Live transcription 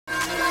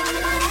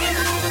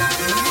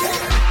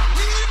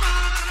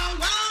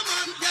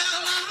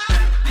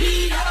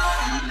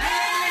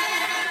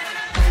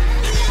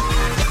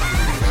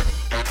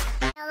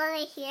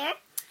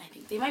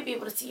They might be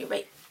able to see you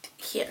right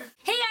here.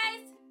 Hey guys!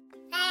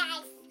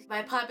 Hi.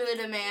 By popular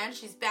demand,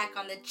 she's back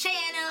on the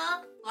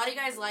channel. A lot of you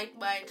guys like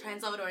my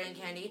Salvadorian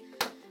candy.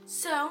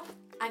 So,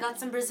 I got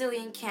some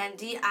Brazilian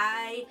candy.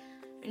 I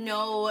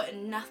know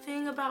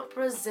nothing about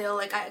Brazil.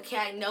 Like,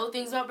 I know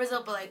things about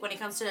Brazil, but like when it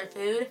comes to their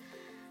food,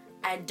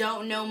 I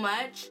don't know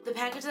much. The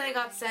package that I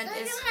got sent Look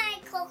is... at my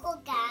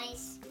cocoa,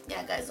 guys.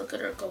 Yeah, guys, look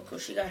at her cocoa.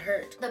 She got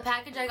hurt. The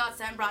package I got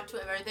sent brought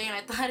to everything, and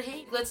I thought,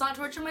 hey, let's not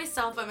torture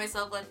myself by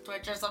myself. Let's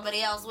torture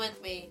somebody else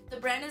with me. The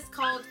brand is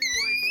called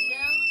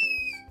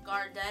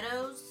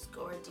Gorditos.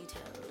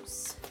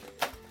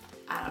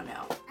 I don't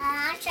know.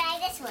 I'll try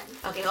this one.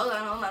 Okay, hold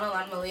on.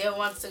 Malia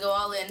wants to go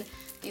all in.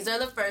 These are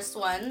the first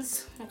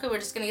ones. Okay, we're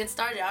just gonna get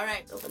started. All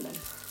right, open them.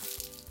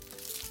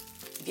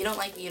 If you don't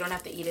like it, you don't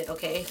have to eat it,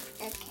 okay?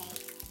 Okay.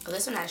 Oh,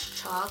 this one has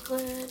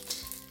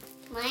chocolate.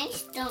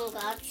 Mine's don't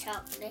got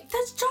chocolate.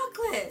 That's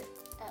chocolate.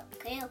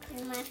 Okay,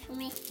 open mine for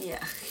me.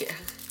 Yeah, here.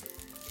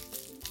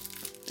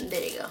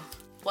 There you go.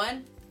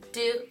 1,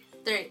 2,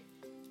 3.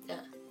 Yeah.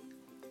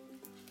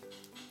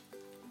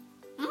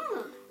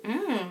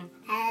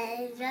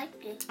 I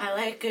like it. I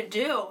like it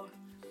too.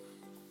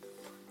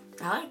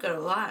 I like it a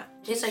lot.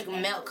 Tastes like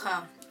milk,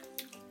 huh?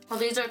 Well,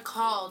 these are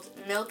called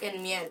milk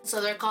and miel. So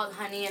they're called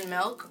honey and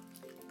milk.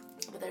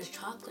 But there's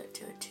chocolate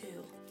to it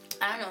too.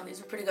 I don't know,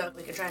 these are pretty good.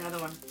 We could try another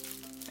one.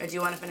 Or do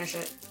you want to finish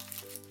it?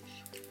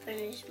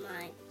 Finish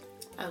mine.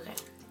 Okay.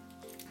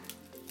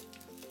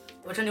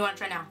 Which one do you want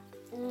to try now?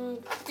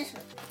 This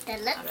one. The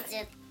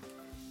lipstick.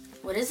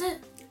 What is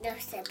it?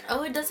 Lipstick.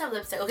 Oh, it does have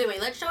lipstick. Okay, wait,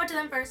 let's show it to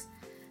them first.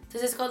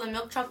 This is called the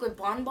milk chocolate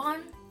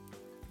bonbon.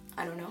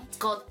 I don't know. It's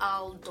called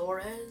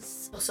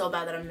Aldores. I feel so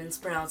bad that I'm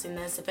mispronouncing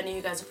this. If any of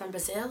you guys are from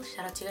Brazil,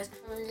 shout out to you guys.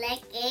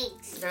 Like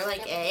eggs. They're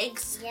like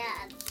eggs?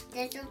 Yeah.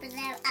 Let's open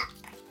them up.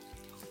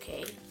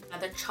 Okay.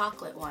 Another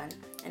chocolate one.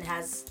 And it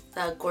has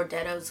the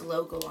Gorditos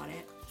logo on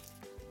it.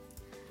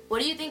 What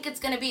do you think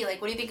it's gonna be?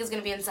 Like, what do you think is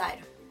gonna be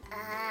inside?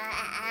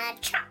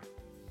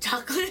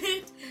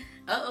 Chocolate?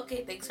 Oh,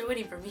 okay. Thanks for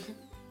waiting for me.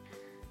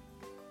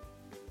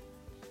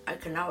 I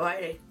cannot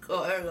wait it.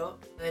 Oh, there we go.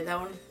 Okay, that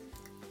one.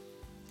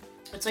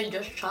 It's like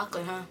just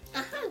chocolate, huh?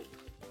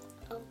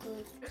 Oh,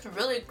 good. It's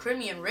really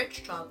creamy and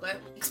rich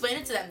chocolate. Explain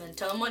it to them then.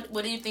 Tell them what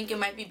do you think it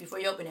might be before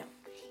you open it.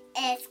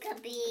 It's gonna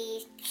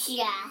be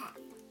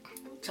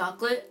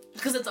Chocolate?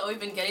 Because that's all we've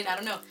been getting. I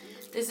don't know.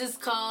 This is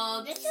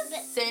called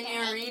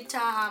Senorita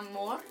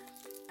Amor.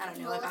 I don't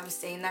know if I'm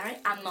saying that right.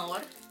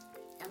 Amor.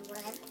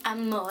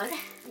 Amor.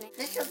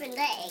 Let's open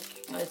the egg.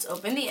 Let's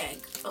open the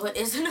egg. Oh, it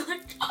is another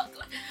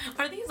chocolate.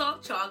 Are these all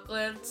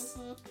chocolates?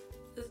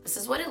 This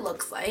is what it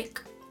looks like.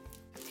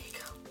 There you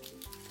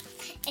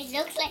go. It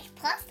looks like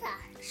pasta.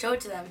 Show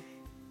it to them.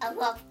 I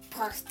love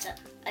pasta.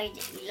 I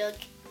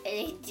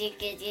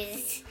think it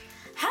is.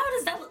 How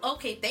does that look?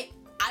 Okay,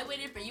 I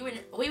waited for you and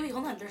wait,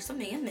 hold on. There's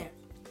something in there.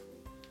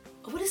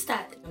 Oh, what is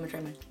that? I'm gonna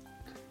try mine.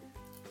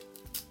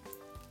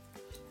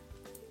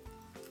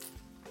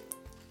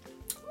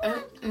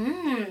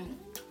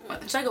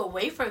 It's like a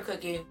wafer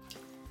cookie. I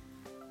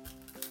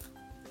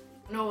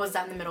don't know what was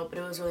that in the middle, but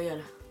it was really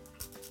good.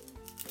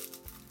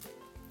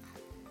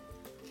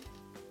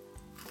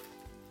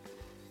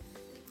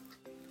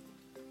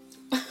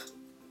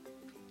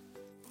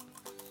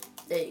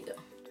 There you go.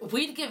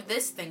 We'd give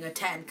this thing a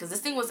 10 because this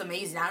thing was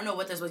amazing. I don't know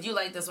what this was. You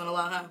like this one a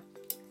lot, huh?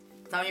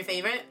 Is that one your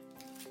favorite?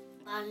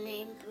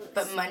 Monday.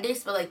 But Monday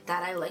spelled like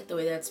that. I like the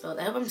way that's spelled.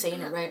 I hope I'm saying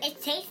it right. It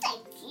tastes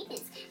like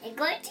cheese. It's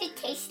going to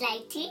taste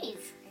like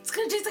cheese. It's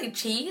gonna taste like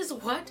cheese?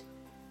 What?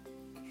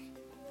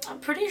 I'm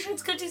pretty sure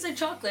it's gonna taste like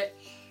chocolate.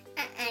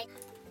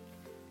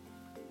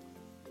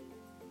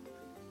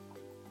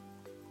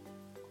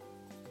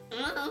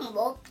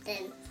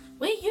 Open.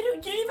 Wait, you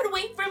didn't even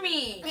wait for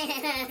me.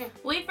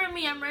 Wait for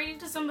me, I'm writing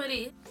to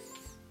somebody.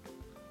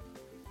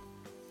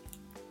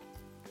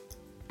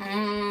 I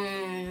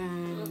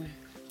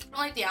don't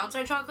like the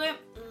outside chocolate,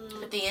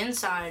 but the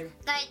inside.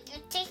 But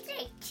it tastes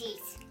like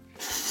cheese.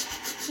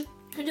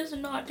 It does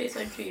not taste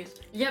like cheese.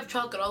 You have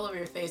chocolate all over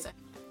your face.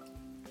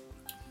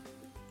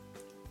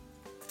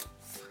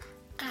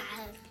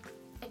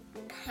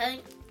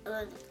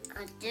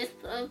 This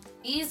one.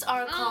 These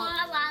are called...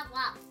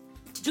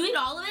 Did you eat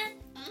all of it?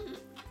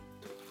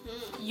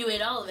 You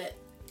ate all of it.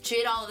 She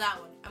ate all of that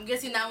one. I'm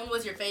guessing that one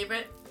was your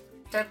favorite.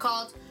 They're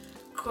called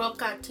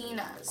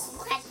crocatinas.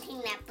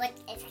 Crocatina, but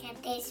it's gonna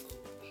taste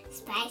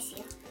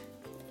spicy.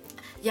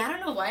 Yeah, I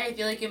don't know why. I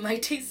feel like it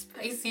might taste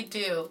spicy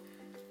too.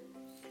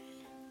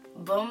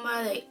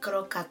 Bomba de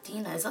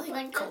crocatina. Is that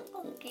like...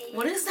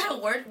 What does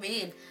that word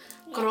mean?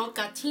 Yeah.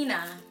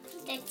 Crocatina.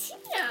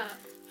 Crocatina.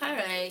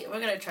 Alright, we're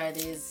gonna try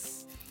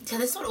these. Yeah,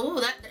 this one...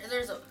 Oh,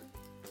 there's a...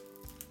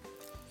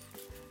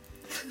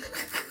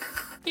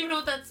 You know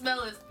what that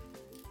smell is.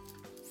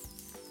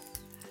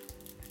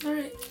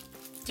 Alright.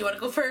 Do you want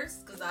to go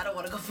first? Because I don't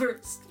want to go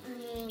first.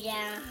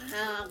 Yeah,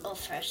 I'll go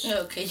first.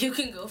 Okay, you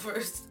can go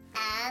first.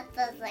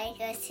 But like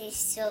it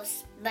tastes so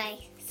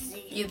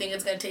spicy. You think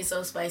it's going to taste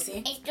so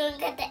spicy? It's don't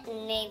get that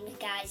name,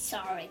 guys.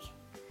 Sorry.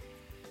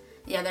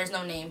 Yeah, there's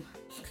no name.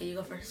 Okay, you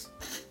go first.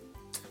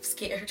 I'm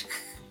scared.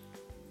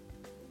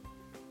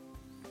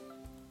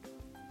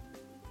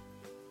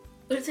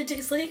 What does it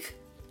taste like?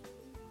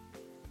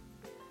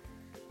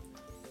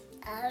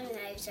 I'm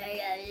not sure.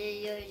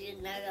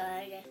 I'm not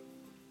gonna.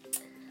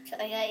 So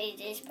I gotta eat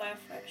this part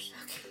first.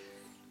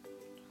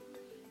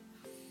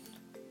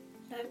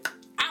 Okay.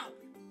 Ow!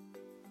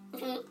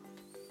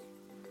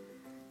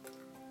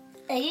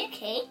 Are you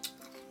okay?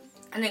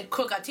 And then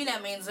crocatina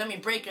means let me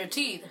break your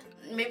teeth.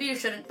 Maybe you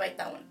shouldn't bite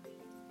that one.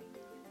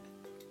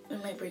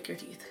 It might break your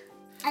teeth.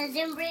 I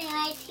didn't break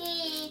my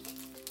teeth.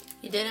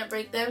 You didn't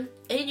break them?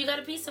 Hey, you got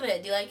a piece of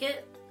it. Do you like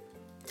it?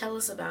 Tell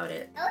us about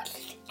it. Oh,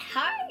 it's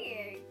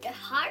harder.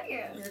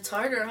 Harder. It's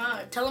harder,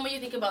 huh? Tell them what you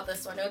think about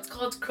this one. It's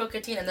called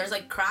crocatina, and there's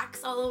like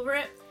cracks all over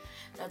it.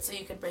 That's so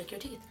you could break your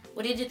teeth.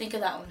 What did you think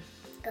of that one?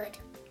 Good.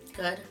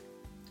 Good?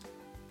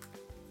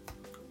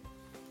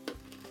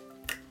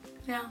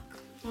 Yeah,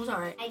 it was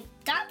alright. I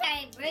thought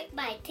I broke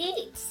my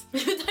teeth.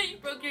 You thought you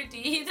broke your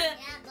teeth? Yeah,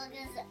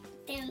 because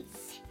then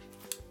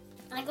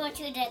I go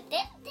to the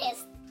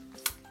dentist.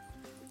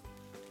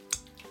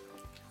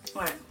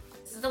 Alright,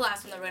 this is the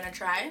last one that we're gonna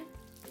try.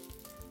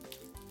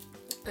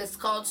 It's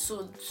called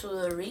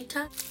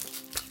sudorita.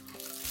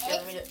 It's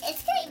going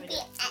to be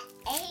an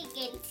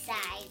egg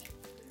inside.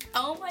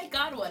 Oh my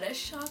god, what a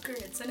shocker.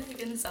 It's an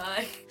egg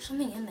inside. There's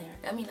something in there.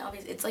 I mean,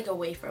 obviously, it's like a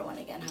wafer one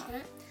again, huh?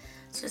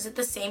 So is it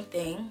the same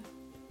thing?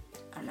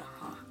 I don't know,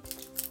 huh?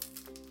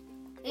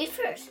 Eat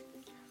first.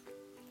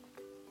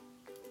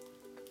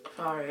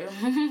 Sorry.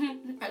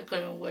 I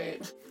couldn't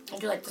wait.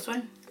 Would you like this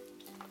one?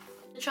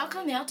 The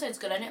chocolate on the outside is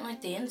good. I didn't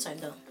like the inside,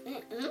 though.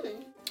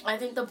 I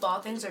think the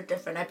ball things are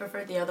different. I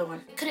prefer the other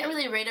one. I couldn't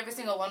really rate every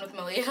single one with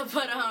Malia,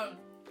 but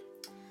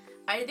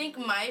I think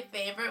my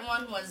favorite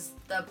one was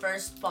the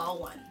first ball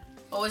one.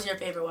 What was your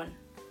favorite one?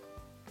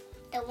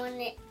 The one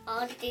that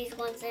all these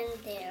ones in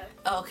there.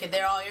 Oh, okay,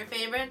 they're all your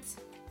favorites?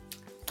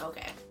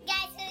 Okay.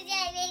 Guys, who's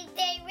my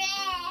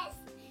favorites?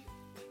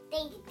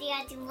 Thank you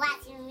guys for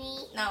watching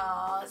me.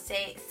 No,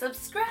 say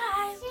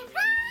subscribe.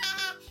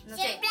 No,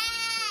 say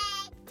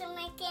To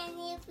my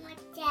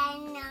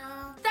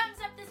channel. thumbs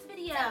up this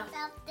video. Thumbs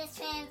up this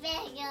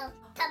video.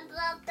 Thumbs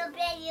up the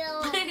video.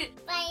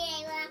 Bye,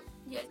 everyone.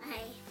 Yeah.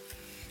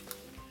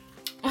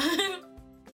 Bye.